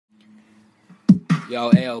Yo,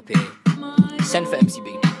 ALP. Send for MC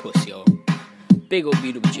Big D, puss, yo. Big up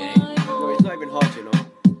BWJ. No, it's not even hard, you know.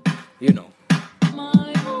 You know.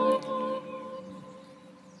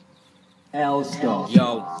 L-Star.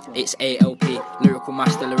 Yo, it's ALP, lyrical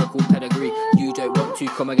master, lyrical pedigree. You don't want to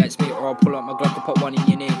come against me, or I'll pull out my Glock and pop one in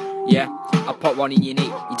your knee. Yeah, I'll pop one in your knee.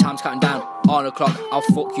 Your time's counting down on the clock. I'll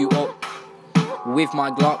fuck you up with my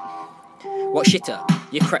Glock. What shitter?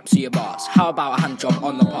 Your creps or your bars? How about a hand job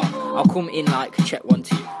on the park? I'll come in like check 1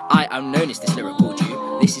 2. I am known as this lyrical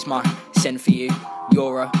Jew. This is my send for you.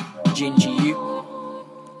 You're a ginger you.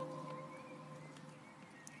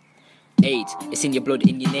 AIDS, it's in your blood,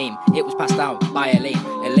 in your name. It was passed down by Elaine.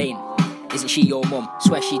 Elaine, isn't she your mum?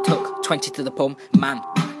 Swear she took 20 to the pum. Man,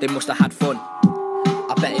 they must have had fun.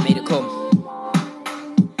 I bet it made it come.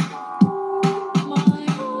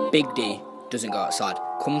 Big D doesn't go outside.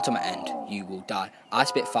 Come to my end, you will die. I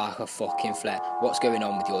spit fire like a fucking flare. What's going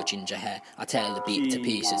on with your ginger hair? I tear the beat to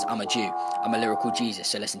pieces. I'm a Jew, I'm a lyrical Jesus,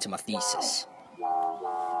 so listen to my thesis.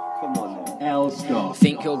 Come on now. L-Star.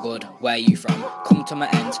 Think you're good, where you from? Come to my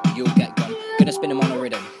end, you'll get gone. Gonna spin 'em on a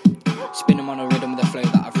rhythm. Spin 'em on a rhythm with a flow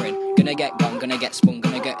that I've written. Gonna get gone, gonna get spun,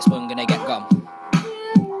 gonna get spun, gonna get gone.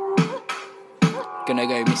 Gonna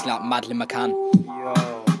go missing like Madeline McCann.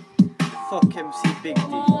 Yo. Fuck MC Big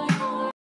D.